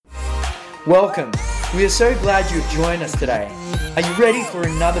Welcome. We are so glad you've joined us today. Are you ready for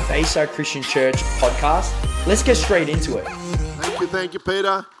another Bayside Christian Church podcast? Let's get straight into it. Thank you,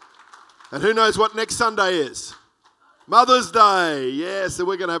 Peter. And who knows what next Sunday is? Mother's Day. Yeah, so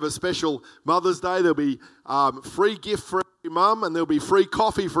we're going to have a special Mother's Day. There'll be free gift for every mum and there'll be free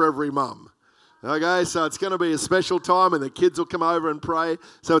coffee for every mum. Okay, so it's going to be a special time and the kids will come over and pray.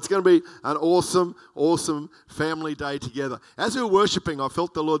 So it's going to be an awesome, awesome family day together. As we were worshipping, I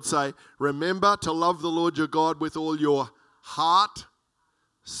felt the Lord say, remember to love the Lord your God with all your heart,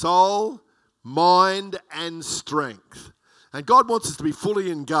 soul, mind, and strength. And God wants us to be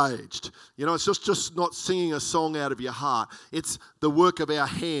fully engaged. You know, it's just not singing a song out of your heart. It's the work of our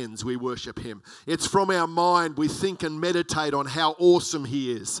hands we worship Him. It's from our mind we think and meditate on how awesome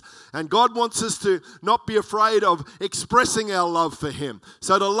He is. And God wants us to not be afraid of expressing our love for Him.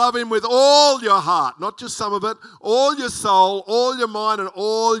 So to love Him with all your heart, not just some of it, all your soul, all your mind, and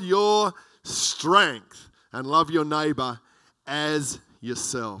all your strength. And love your neighbour as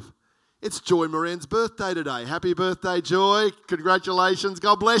yourself. It's Joy Moran's birthday today. Happy birthday, Joy. Congratulations.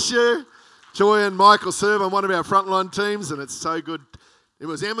 God bless you. Joy and Michael serve on one of our frontline teams, and it's so good. It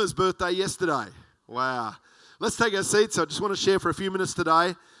was Emma's birthday yesterday. Wow. Let's take our seats. I just want to share for a few minutes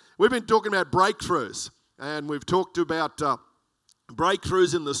today. We've been talking about breakthroughs, and we've talked about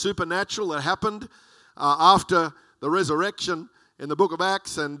breakthroughs in the supernatural that happened after the resurrection in the book of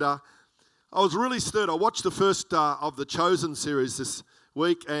Acts, and I was really stirred. I watched the first of the Chosen series this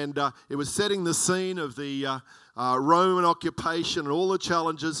week, and it was setting the scene of the Roman occupation and all the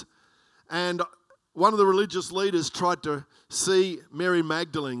challenges. And one of the religious leaders tried to see Mary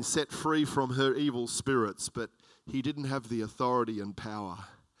Magdalene set free from her evil spirits, but he didn't have the authority and power.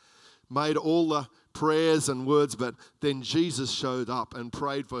 Made all the prayers and words, but then Jesus showed up and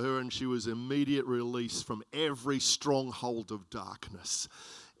prayed for her, and she was immediate release from every stronghold of darkness.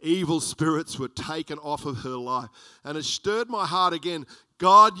 Evil spirits were taken off of her life. And it stirred my heart again.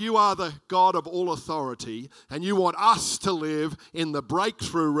 God, you are the God of all authority, and you want us to live in the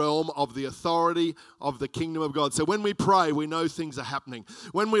breakthrough realm of the authority of the kingdom of God. So when we pray, we know things are happening.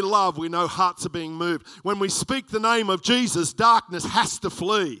 When we love, we know hearts are being moved. When we speak the name of Jesus, darkness has to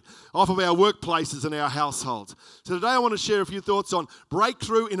flee off of our workplaces and our households. So today I want to share a few thoughts on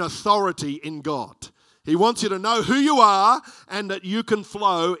breakthrough in authority in God. He wants you to know who you are and that you can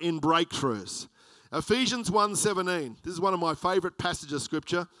flow in breakthroughs. Ephesians 1:17. This is one of my favorite passages of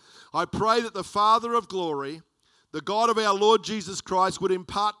Scripture. I pray that the Father of glory, the God of our Lord Jesus Christ, would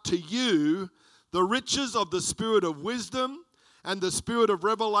impart to you the riches of the spirit of wisdom and the spirit of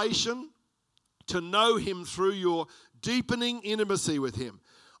revelation to know Him through your deepening intimacy with Him.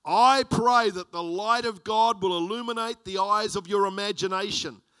 I pray that the light of God will illuminate the eyes of your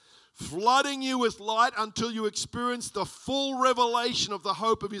imagination, flooding you with light until you experience the full revelation of the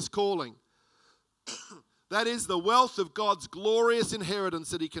hope of His calling. That is the wealth of God's glorious inheritance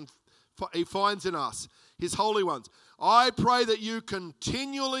that He finds in us, His holy ones. I pray that you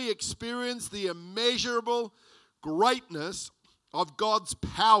continually experience the immeasurable greatness of God's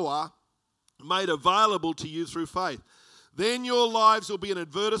power made available to you through faith. Then your lives will be an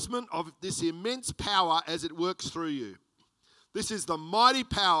advertisement of this immense power as it works through you. This is the mighty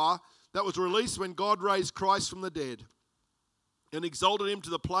power that was released when God raised Christ from the dead and exalted Him to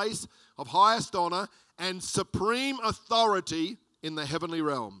the place of highest honor and supreme authority in the heavenly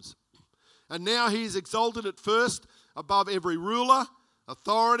realms. And now He is exalted at first above every ruler,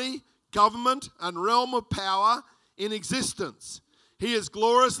 authority, government, and realm of power in existence. He is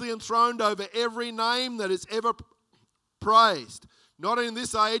gloriously enthroned over every name that is ever praised, not in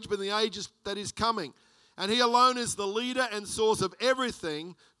this age, but in the age that is coming. And He alone is the leader and source of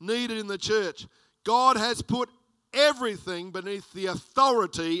everything needed in the church. God has put everything beneath the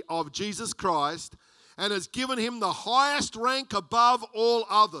authority of Jesus Christ and has given Him the highest rank above all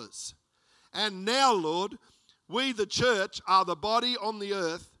others. And now, Lord, we, the church, are the body on the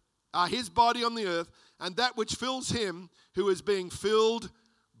earth, are His body on the earth, and that which fills Him who is being filled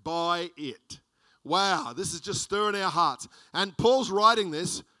by it. Wow, this is just stirring our hearts. And Paul's writing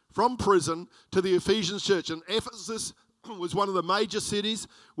this from prison to the Ephesians church. And Ephesus was one of the major cities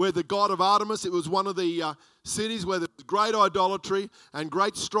where the god of Artemis, it was one of the cities where there was great idolatry and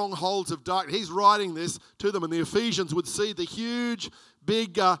great strongholds of darkness. He's writing this to them, and the Ephesians would see the huge,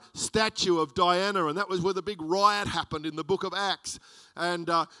 big statue of Diana, and that was where the big riot happened in the book of Acts. And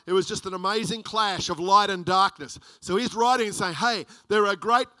it was just an amazing clash of light and darkness. So he's writing and saying, hey, there are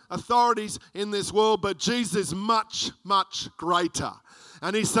great authorities in this world, but Jesus is much, much greater.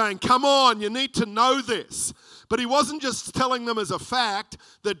 And he's saying, come on, you need to know this. But he wasn't just telling them as a fact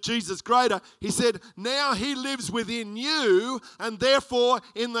that Jesus is greater. He said, now he lives within you, and therefore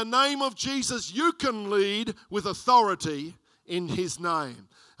in the name of Jesus you can lead with authority in his name.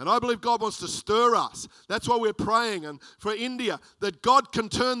 And I believe God wants to stir us. That's why we're praying and for India, that God can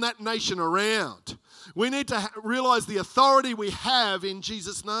turn that nation around. We need to realize the authority we have in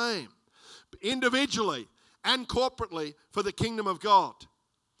Jesus' name, individually and corporately for the kingdom of God.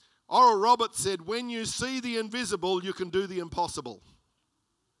 Oral Roberts said, when you see the invisible, you can do the impossible.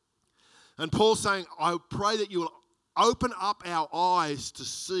 And Paul's saying, I pray that you will open up our eyes to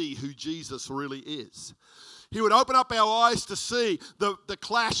see who Jesus really is. He would open up our eyes to see the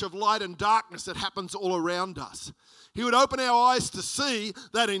clash of light and darkness that happens all around us. He would open our eyes to see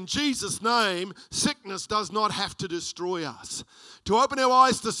that in Jesus' name, sickness does not have to destroy us. To open our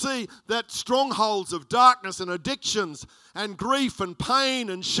eyes to see that strongholds of darkness and addictions and grief and pain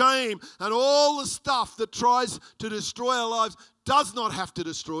and shame and all the stuff that tries to destroy our lives does not have to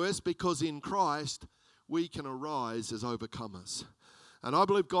destroy us, because in Christ we can arise as overcomers. And I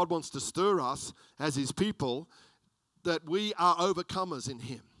believe God wants to stir us as his people, that we are overcomers in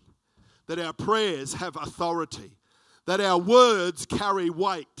him, that our prayers have authority, that our words carry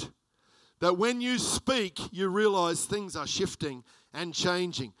weight, that when you speak, you realize things are shifting and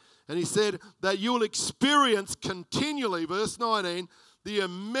changing. And he said that you will experience continually, verse 19, the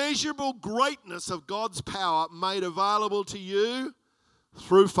immeasurable greatness of God's power made available to you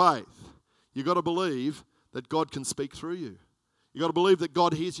through faith. You've got to believe that God can speak through you. You've got to believe that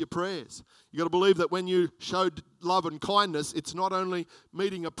God hears your prayers. You've got to believe that when you show love and kindness, it's not only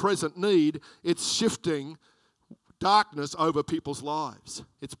meeting a present need, it's shifting darkness over people's lives.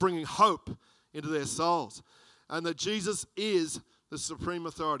 It's bringing hope into their souls. And that Jesus is the supreme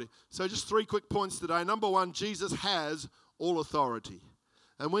authority. So just 3 quick points today. Number 1, Jesus has all authority.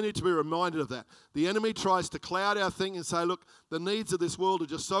 And we need to be reminded of that. The enemy tries to cloud our thinking and say, look, the needs of this world are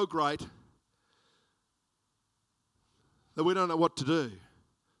just so great that we don't know what to do.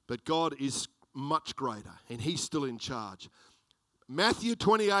 But God is much greater, and he's still in charge. Matthew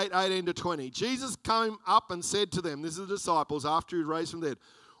 28, 18 to 20. Jesus came up and said to them, this is the disciples after he raised from the dead,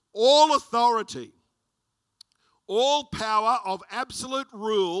 all authority, all power of absolute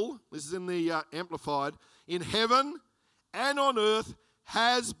rule, this is in the Amplified, in heaven and on earth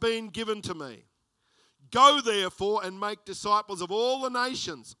has been given to me. Go therefore and make disciples of all the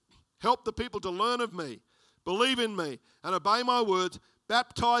nations. Help the people to learn of me, believe in me, and obey my words,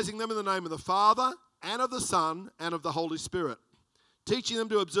 baptizing them in the name of the Father and of the Son and of the Holy Spirit, teaching them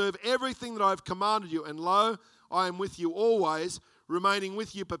to observe everything that I have commanded you. And lo, I am with you always, remaining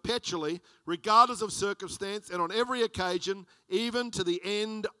with you perpetually, regardless of circumstance, and on every occasion, even to the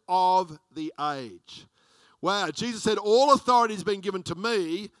end of the age. Wow, Jesus said, all authority has been given to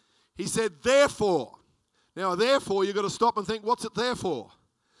me. He said, therefore. Now, therefore, you've got to stop and think, what's it there for?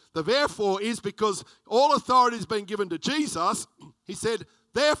 The therefore is because all authority has been given to Jesus. He said,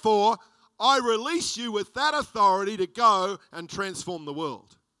 therefore, I release you with that authority to go and transform the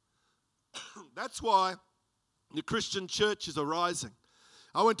world. That's why the Christian church is arising.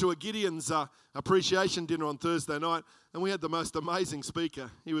 I went to a Gideon's appreciation dinner on Thursday night, and we had the most amazing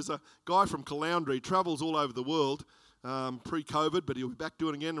speaker. He was a guy from Caloundra. He travels all over the world pre-COVID, but he'll be back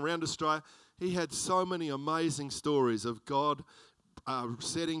doing it again around Australia. He had so many amazing stories of God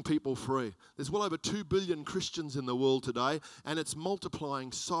setting people free. There's well over 2 billion Christians in the world today, and it's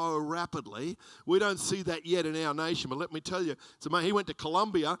multiplying so rapidly. We don't see that yet in our nation, but let me tell you, he went to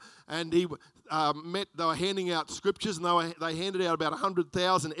Colombia, and they were handing out scriptures, and they handed out about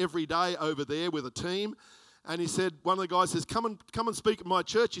 100,000 every day over there with a team. And he said, one of the guys says, come and speak at my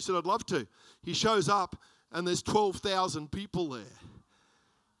church. He said, I'd love to. He shows up, and there's 12,000 people there.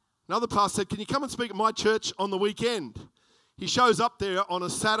 Another pastor said, can you come and speak at my church on the weekend? He shows up there on a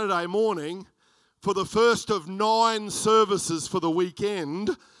Saturday morning for the first of 9 services for the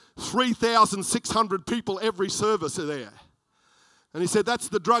weekend. 3,600 people every service are there. And he said, that's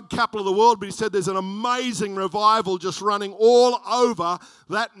the drug capital of the world, but he said there's an amazing revival just running all over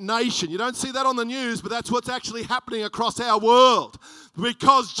that nation. You don't see that on the news, but that's what's actually happening across our world.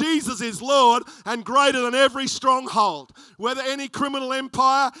 Because Jesus is Lord and greater than every stronghold. Whether any criminal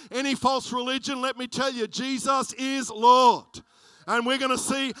empire, any false religion, let me tell you, Jesus is Lord. And we're going to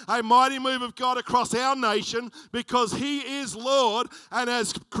see a mighty move of God across our nation because he is Lord. And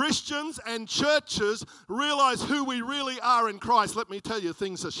as Christians and churches realize who we really are in Christ, let me tell you,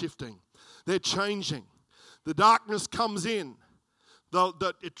 things are shifting. They're changing. The darkness comes in.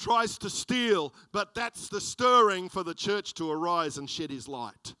 It tries to steal, but that's the stirring for the church to arise and shed his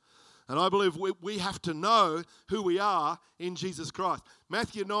light. And I believe we have to know who we are in Jesus Christ.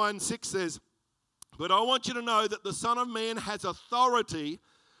 Matthew 9:6 says, But I want you to know that the Son of Man has authority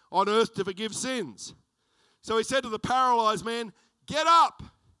on earth to forgive sins. So he said to the paralyzed man, get up,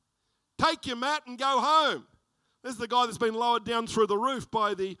 take your mat and go home. This is the guy that's been lowered down through the roof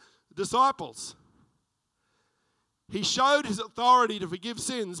by the disciples. He showed his authority to forgive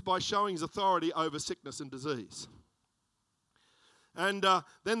sins by showing his authority over sickness and disease. And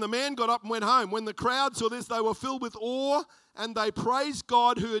then the man got up and went home. When the crowd saw this, they were filled with awe, and they praised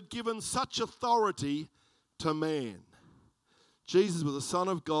God who had given such authority to man. Jesus was the Son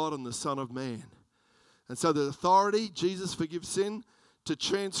of God and the Son of Man. And so the authority, Jesus forgives sin, to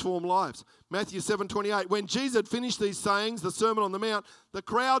transform lives. Matthew 7:28, when Jesus had finished these sayings, the Sermon on the Mount, the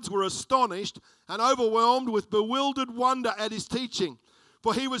crowds were astonished and overwhelmed with bewildered wonder at his teaching.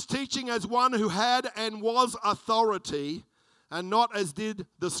 For he was teaching as one who had and was authority, and not as did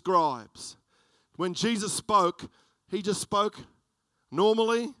the scribes. When Jesus spoke, he just spoke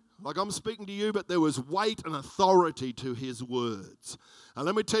normally, like I'm speaking to you, but there was weight and authority to his words. And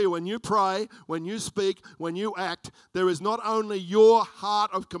let me tell you, when you pray, when you speak, when you act, there is not only your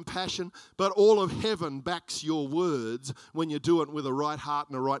heart of compassion, but all of heaven backs your words when you do it with a right heart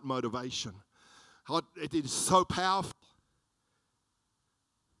and a right motivation. It is so powerful.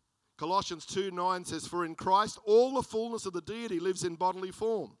 Colossians 2:9 says, for in Christ all the fullness of the deity lives in bodily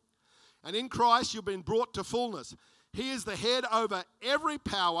form. And in Christ you've been brought to fullness. He is the head over every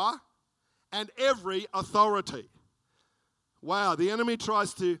power and every authority. Wow, the enemy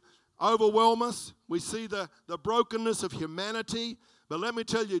tries to overwhelm us. We see the brokenness of humanity. But let me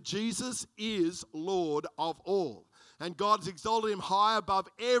tell you, Jesus is Lord of all. And God's exalted him high above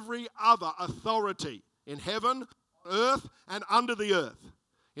every other authority in heaven, earth, and under the earth.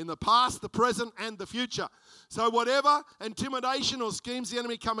 In the past, the present, and the future. So whatever intimidation or schemes the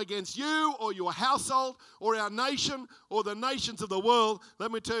enemy come against you or your household or our nation or the nations of the world, let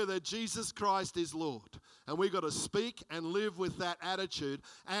me tell you that Jesus Christ is Lord. And we've got to speak and live with that attitude.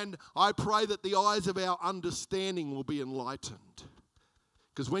 And I pray that the eyes of our understanding will be enlightened.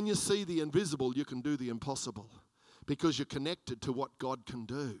 Because when you see the invisible, you can do the impossible. Because you're connected to what God can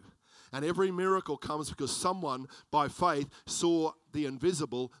do. And every miracle comes because someone, by faith, saw the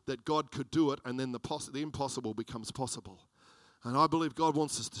invisible, that God could do it, and then the impossible becomes possible. And I believe God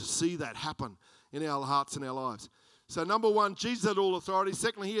wants us to see that happen in our hearts and our lives. So number one, Jesus had all authority.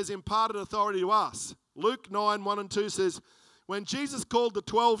 Secondly, he has imparted authority to us. Luke 9:1-2 says, when Jesus called the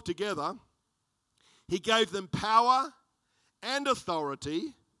 12 together, he gave them power and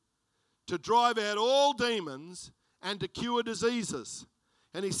authority to drive out all demons and to cure diseases.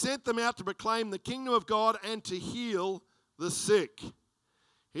 And he sent them out to proclaim the kingdom of God and to heal the sick.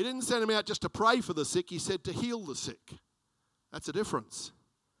 He didn't send them out just to pray for the sick. He said to heal the sick. That's a difference.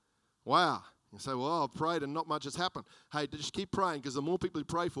 Wow. You say, well, I've prayed and not much has happened. Hey, just keep praying, because the more people you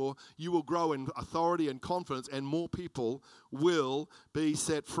pray for, you will grow in authority and confidence, and more people will be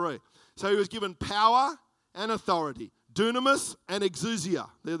set free. So he was given power and authority. Dunamis and exousia.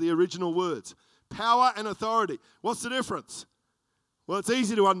 They're the original words. Power and authority. What's the difference? Well, it's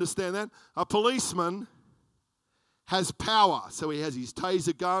easy to understand that. A policeman has power. So he has his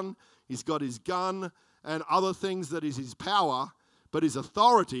taser gun, he's got his gun, and other things that is his power. But his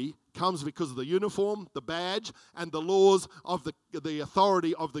authority comes because of the uniform, the badge, and the laws of the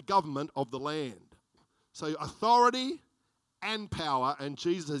authority of the government of the land. So authority and power, and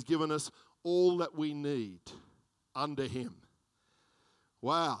Jesus has given us all that we need under him.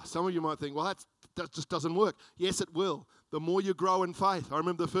 Wow, some of you might think, well, that just doesn't work. Yes, it will. The more you grow in faith. I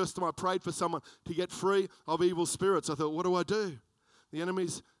remember the first time I prayed for someone to get free of evil spirits. I thought, what do I do? The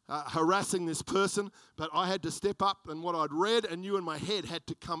enemy's harassing this person, but I had to step up, and what I'd read and knew in my head had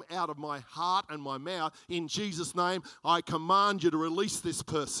to come out of my heart and my mouth. In Jesus' name, I command you to release this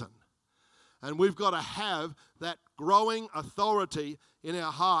person. And we've got to have that growing authority in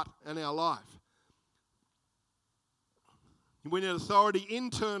our heart and our life. We need authority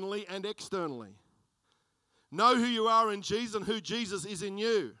internally and externally. Know who you are in Jesus and who Jesus is in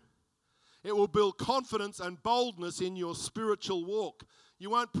you. It will build confidence and boldness in your spiritual walk.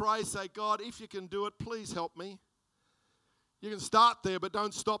 You won't pray, say, God, if you can do it, please help me. You can start there, but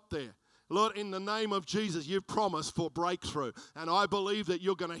don't stop there. Lord, in the name of Jesus, you've promised for breakthrough. And I believe that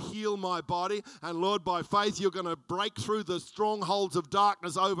you're going to heal my body. And Lord, by faith, you're going to break through the strongholds of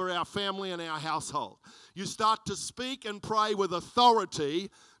darkness over our family and our household. You start to speak and pray with authority,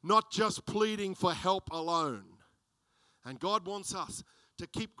 not just pleading for help alone. And God wants us to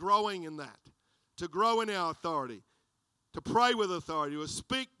keep growing in that, to grow in our authority, to pray with authority, to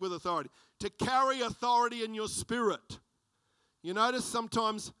speak with authority, to carry authority in your spirit. You notice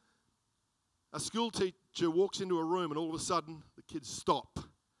sometimes a school teacher walks into a room and all of a sudden the kids stop.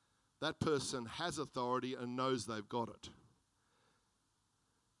 that person has authority and knows they've got it.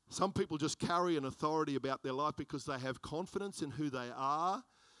 Some people just carry an authority about their life because they have confidence in who they are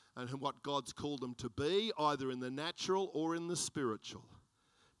and what God's called them to be, either in the natural or in the spiritual.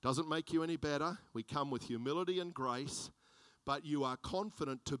 Doesn't make you any better. We come with humility and grace, but you are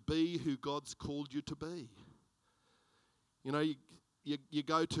confident to be who God's called you to be. You know, you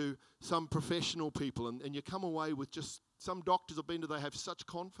go to some professional people and you come away with just, some doctors I've been to, they have such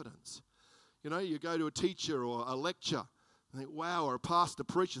confidence. You know, you go to a teacher or a lecture and think, wow, or a pastor,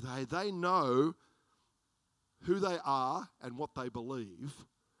 preacher, they know who they are and what they believe.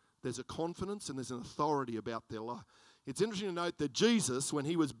 There's a confidence and there's an authority about their life. It's interesting to note that Jesus, when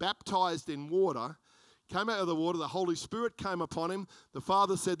he was baptized in water, came out of the water, the Holy Spirit came upon him. The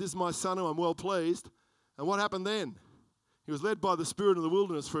Father said, "This is my Son who I'm well pleased." And what happened then? He was led by the Spirit in the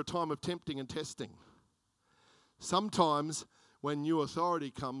wilderness for a time of tempting and testing. Sometimes when new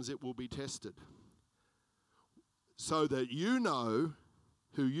authority comes, it will be tested, so that you know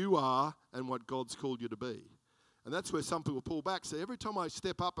who you are and what God's called you to be. And that's where some people pull back. So every time I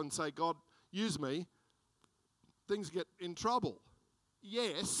step up and say, "God, use me," things get in trouble.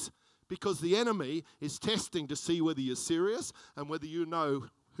 Yes, because the enemy is testing to see whether you're serious and whether you know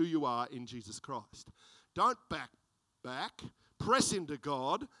who you are in Jesus Christ. Don't back. Press into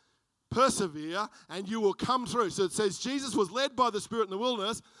God, persevere, and you will come through. So it says Jesus was led by the Spirit in the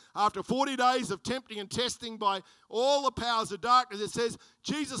wilderness after 40 days of tempting and testing by all the powers of darkness. It says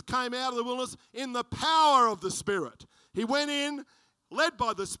Jesus came out of the wilderness in the power of the Spirit. He went in led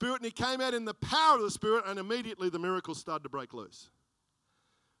by the Spirit, and he came out in the power of the Spirit, and immediately the miracles started to break loose.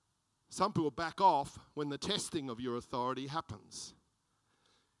 Some people back off when the testing of your authority happens.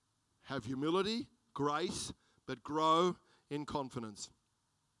 Have humility, grace, but grow in confidence.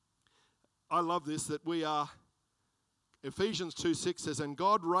 I love this, that we are, Ephesians 2:6 says, "And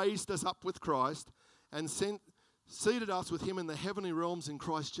God raised us up with Christ and seated us with him in the heavenly realms in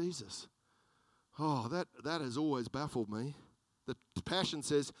Christ Jesus." Oh, that has always baffled me. The Passion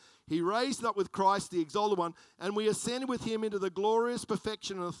says, "He raised up with Christ, the exalted one, and we ascended with him into the glorious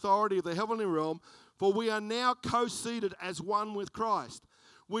perfection and authority of the heavenly realm, for we are now co-seated as one with Christ."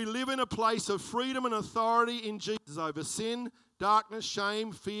 We live in a place of freedom and authority in Jesus over sin, darkness,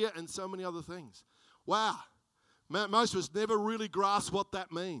 shame, fear, and so many other things. Wow. Most of us never really grasp what that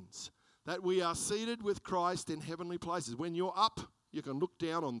means, that we are seated with Christ in heavenly places. When you're up, you can look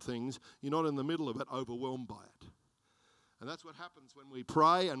down on things. You're not in the middle of it, overwhelmed by it. And that's what happens when we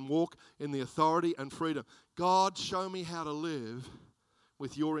pray and walk in the authority and freedom. God, show me how to live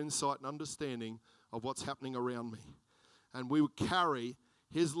with your insight and understanding of what's happening around me. And we would carry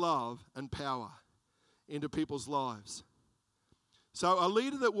his love and power into people's lives. So a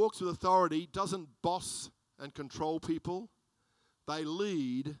leader that walks with authority doesn't boss and control people. They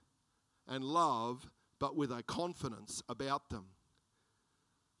lead and love, but with a confidence about them.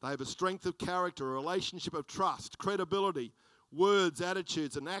 They have a strength of character, a relationship of trust, credibility, words,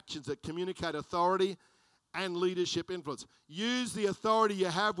 attitudes, and actions that communicate authority and leadership influence. Use the authority you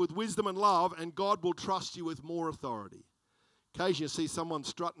have with wisdom and love, and God will trust you with more authority. Occasionally you see someone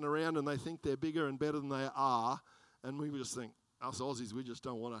strutting around and they think they're bigger and better than they are, and we just think, us Aussies, we just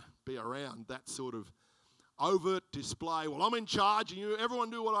don't want to be around that sort of overt display. Well, I'm in charge and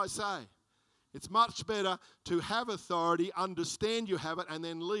everyone do what I say. It's much better to have authority, understand you have it, and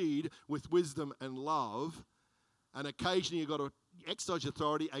then lead with wisdom and love. And occasionally you've got to exercise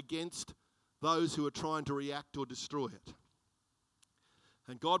authority against those who are trying to react or destroy it.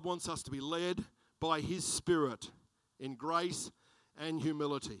 And God wants us to be led by his Spirit in grace and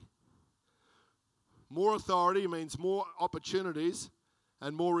humility. More authority means more opportunities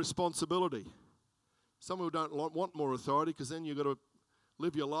and more responsibility. Some people don't want more authority because then you've got to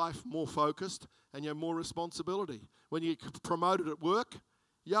live your life more focused and you have more responsibility. When you get promoted at work,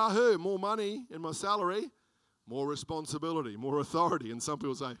 yahoo, more money in my salary, more responsibility, more authority. And some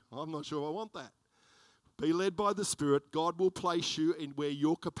people say, I'm not sure I want that. Be led by the Spirit. God will place you in where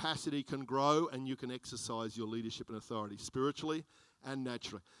your capacity can grow and you can exercise your leadership and authority spiritually and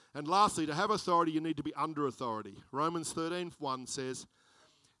naturally. And lastly, to have authority, you need to be under authority. Romans 13:1 says,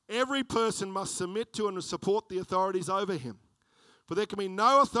 every person must submit to and support the authorities over him. For there can be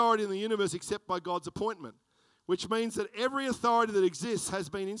no authority in the universe except by God's appointment, which means that every authority that exists has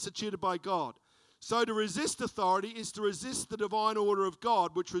been instituted by God. So to resist authority is to resist the divine order of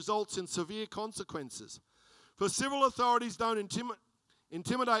God, which results in severe consequences. For civil authorities don't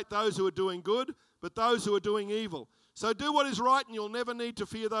intimidate those who are doing good, but those who are doing evil. So do what is right and you'll never need to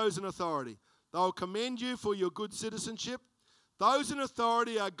fear those in authority. They will commend you for your good citizenship. Those in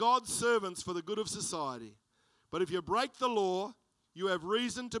authority are God's servants for the good of society. But if you break the law, you have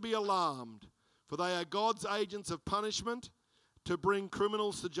reason to be alarmed, for they are God's agents of punishment to bring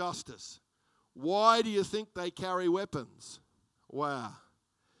criminals to justice. Why do you think they carry weapons? Wow.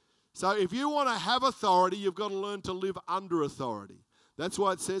 So if you want to have authority, you've got to learn to live under authority. That's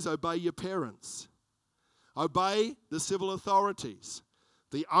why it says obey your parents. Obey the civil authorities.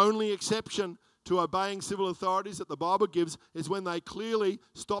 The only exception to obeying civil authorities that the Bible gives is when they clearly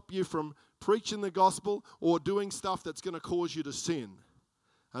stop you from preaching the gospel or doing stuff that's going to cause you to sin.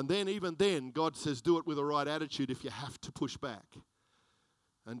 And then, even then, God says do it with the right attitude if you have to push back.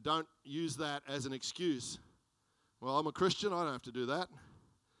 And don't use that as an excuse. Well, I'm a Christian, I don't have to do that.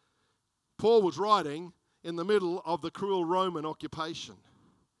 Paul was writing in the middle of the cruel Roman occupation.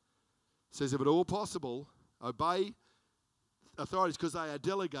 It says, if at all possible, obey authorities because they are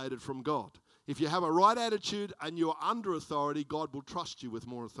delegated from God. If you have a right attitude and you're under authority, God will trust you with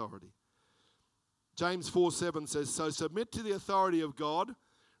more authority. James 4:7 says, so submit to the authority of God,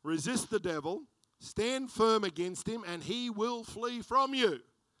 resist the devil, stand firm against him, and he will flee from you.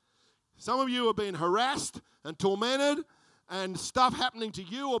 Some of you have been harassed and tormented and stuff happening to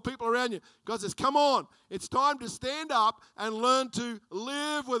you or people around you. God says, come on, it's time to stand up and learn to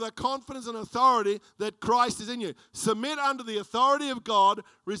live with a confidence and authority that Christ is in you. Submit under the authority of God,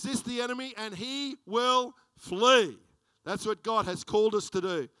 resist the enemy, and he will flee. That's what God has called us to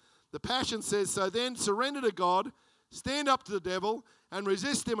do. The Passion says, so then surrender to God, stand up to the devil, and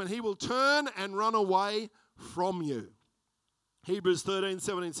resist him, and he will turn and run away from you. Hebrews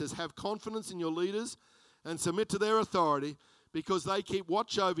 13:17 says, have confidence in your leaders and submit to their authority, because they keep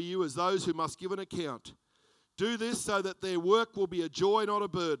watch over you as those who must give an account. Do this so that their work will be a joy, not a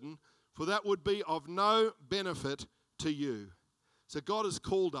burden, for that would be of no benefit to you. So God has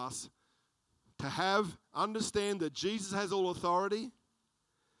called us to understand that Jesus has all authority,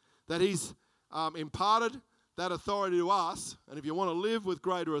 that he's imparted that authority to us, and if you want to live with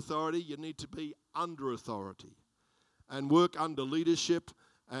greater authority, you need to be under authority and work under leadership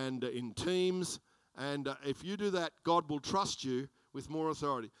and in teams. And if you do that, God will trust you with more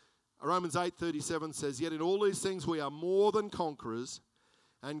authority. Romans 8:37 says, yet in all these things we are more than conquerors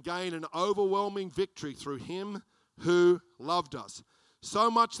and gain an overwhelming victory through him who loved us,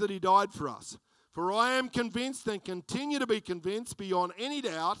 so much that he died for us. For I am convinced and continue to be convinced beyond any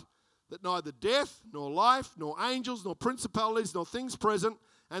doubt that neither death, nor life, nor angels, nor principalities, nor things present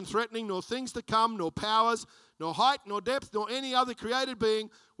and threatening, nor things to come, nor powers, nor height, nor depth, nor any other created being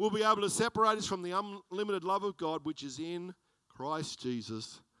will be able to separate us from the unlimited love of God, which is in Christ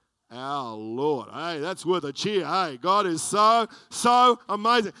Jesus, our Lord. Hey, that's worth a cheer. Hey, God is so, so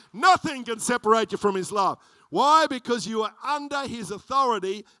amazing. Nothing can separate you from his love. Why? Because you are under his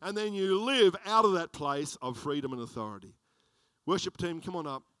authority, and then you live out of that place of freedom and authority. Worship team, come on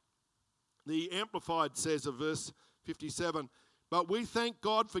up. The Amplified says of verse 57, but we thank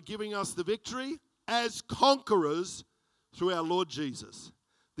God for giving us the victory as conquerors through our Lord Jesus,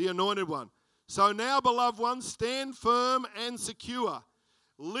 the Anointed One. So now, beloved ones, stand firm and secure.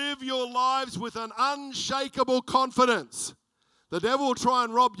 Live your lives with an unshakable confidence. The devil will try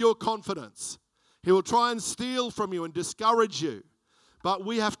and rob your confidence. He will try and steal from you and discourage you. But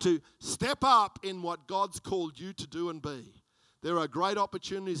we have to step up in what God's called you to do and be. There are great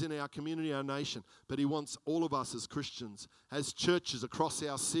opportunities in our community, our nation, but he wants all of us as Christians, as churches across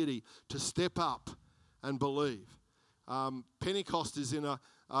our city, to step up and believe. Pentecost is in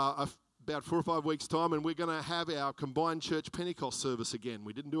about 4 or 5 weeks' time, and we're going to have our combined church Pentecost service again.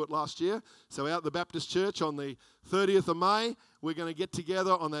 We didn't do it last year, so out at the Baptist Church on the 30th of May, we're going to get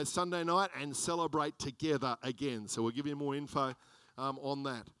together on that Sunday night and celebrate together again. So we'll give you more info on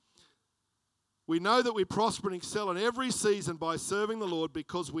that. We know that we prosper and excel in every season by serving the Lord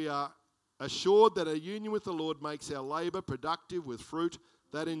because we are assured that a union with the Lord makes our labour productive with fruit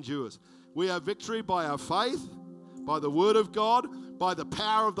that endures. We have victory by our faith, by the Word of God, by the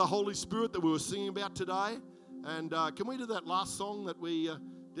power of the Holy Spirit that we were singing about today. And can we do that last song that we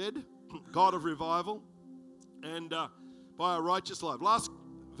did? God of Revival. And by our righteous life. Last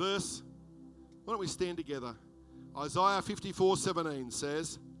verse. Why don't we stand together? Isaiah 54:17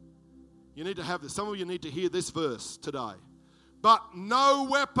 says, you need to have this. Some of you need to hear this verse today. But no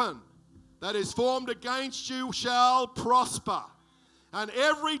weapon that is formed against you shall prosper. And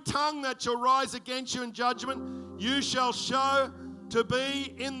every tongue that shall rise against you in judgment, you shall show to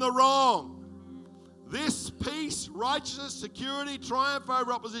be in the wrong. This peace, righteousness, security, triumph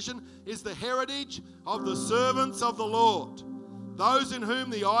over opposition is the heritage of the servants of the Lord. Those in whom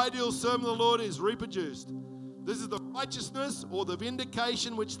the ideal servant of the Lord is reproduced. This is the righteousness or the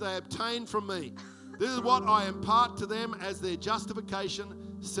vindication which they obtain from me. This is what I impart to them as their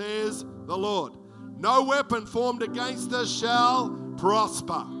justification, says the Lord. No weapon formed against us shall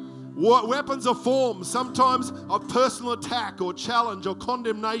prosper. Weapons are formed, sometimes of personal attack or challenge or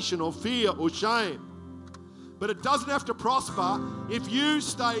condemnation or fear or shame. But it doesn't have to prosper if you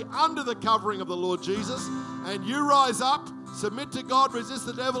stay under the covering of the Lord Jesus and you rise up, submit to God, resist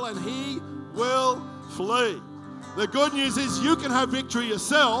the devil, and he will flee. The good news is you can have victory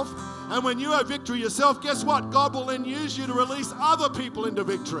yourself, and when you have victory yourself, guess what? God will then use you to release other people into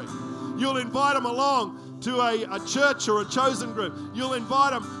victory. You'll invite them along to a church or a chosen group. You'll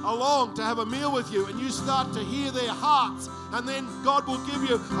invite them along to have a meal with you, and you start to hear their hearts, and then God will give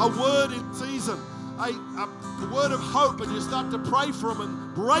you a word in season, a word of hope, and you start to pray for them,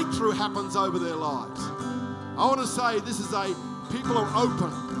 and breakthrough happens over their lives. I want to say people are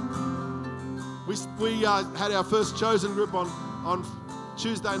open. We had our first chosen group on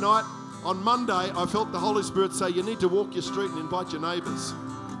Tuesday night. On Monday, I felt the Holy Spirit say, you need to walk your street and invite your neighbours.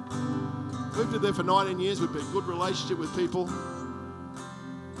 We've been there for 19 years. We've been in good relationship with people.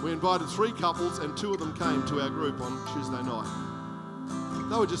 We invited 3 couples and 2 of them came to our group on Tuesday night.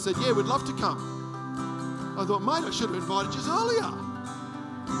 They were just said, yeah, we'd love to come. I thought, mate, I should have invited you earlier.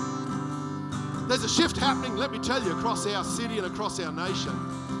 There's a shift happening, let me tell you, across our city and across our nation.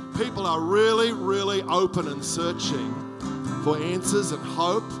 People are really, really open and searching for answers and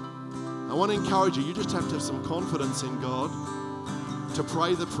hope. I want to encourage you, you just have to have some confidence in God to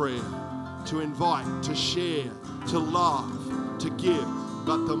pray the prayer, to invite, to share, to love, to give.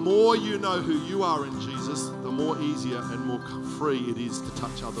 But the more you know who you are in Jesus, the more easier and more free it is to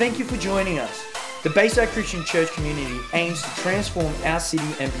touch others. Thank you for joining us. The Bayside Christian Church community aims to transform our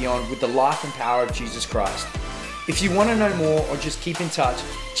city and beyond with the life and power of Jesus Christ. If you want to know more or just keep in touch,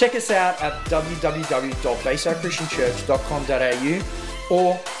 check us out at www.baysidechristianchurch.com.au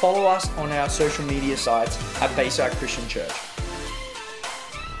or follow us on our social media sites at Bayside Christian Church.